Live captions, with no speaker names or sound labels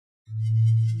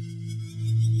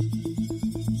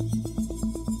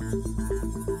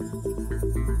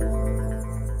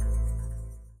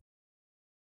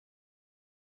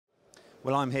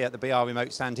Well, I'm here at the BR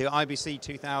Remote stand here, IBC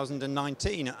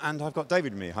 2019, and I've got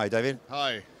David with me. Hi, David.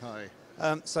 Hi, hi.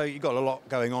 So you've got a lot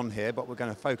going on here, but we're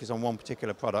going to focus on one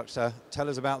particular product. Tell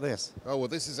us about this. Oh, well,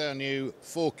 this is our new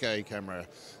 4K camera,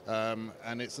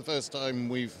 and it's the first time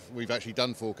we've actually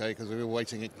done 4K because we were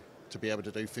waiting to be able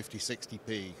to do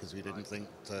 50-60p because we didn't think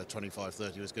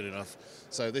 25-30 was good enough.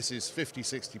 So this is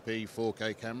 50-60p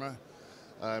 4K camera.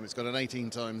 It's got an 18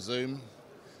 times zoom.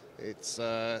 It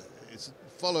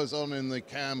follows on in the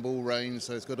CamBall range,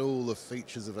 so it's got all the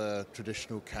features of a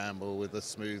traditional CamBall with the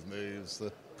smooth moves,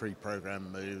 the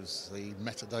pre-programmed moves, the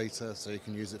metadata, so you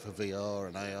can use it for VR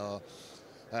and AR.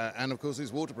 And of course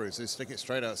it's waterproof, so you stick it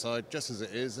straight outside just as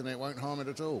it is and it won't harm it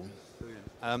at all.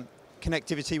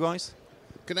 Connectivity-wise?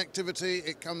 Connectivity,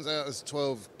 it comes out as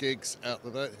 12 gigs out the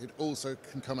back. It also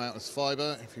can come out as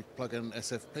fibre if you plug an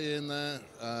SFP in there,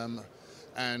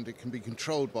 and it can be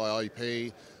controlled by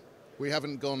IP. We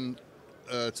haven't gone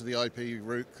to the IP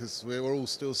route because we're all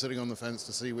still sitting on the fence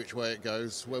to see which way it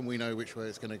goes. When we know which way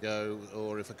it's going to go,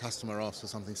 or if a customer asks for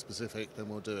something specific, then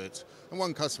we'll do it. And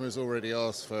one customer has already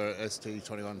asked for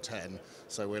ST2110,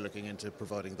 so we're looking into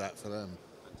providing that for them.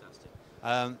 Fantastic.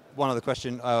 One other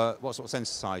question, what sort of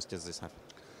sensor size does this have?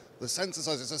 The sensor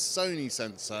size, it's a Sony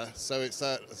sensor, so it's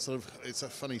a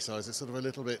funny size. It's sort of a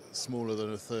little bit smaller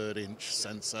than a 1/3 inch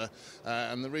sensor.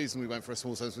 And the reason we went for a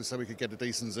small sensor was so we could get a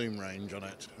decent zoom range on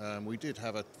it. We did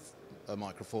have a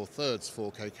Micro Four Thirds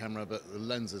 4K camera, but the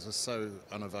lenses were so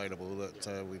unavailable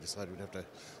that we decided we'd have to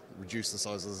reduce the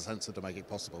size of the sensor to make it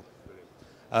possible.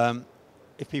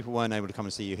 If people weren't able to come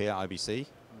and see you here at IBC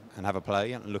and have a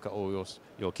play and look at all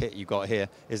your kit you got here,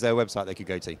 is there a website they could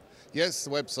go to? Yes,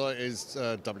 the website is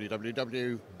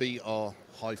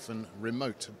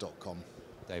www.br-remote.com.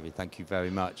 David, thank you very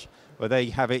much. Well, there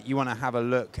you have it. You want to have a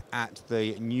look at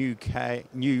the new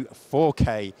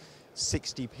 4K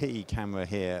 60p camera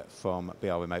here from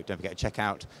BR Remote. Don't forget to check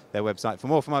out their website. For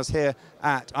more from us here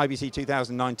at IBC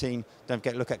 2019, don't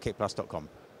forget to look at KITPLUS.com.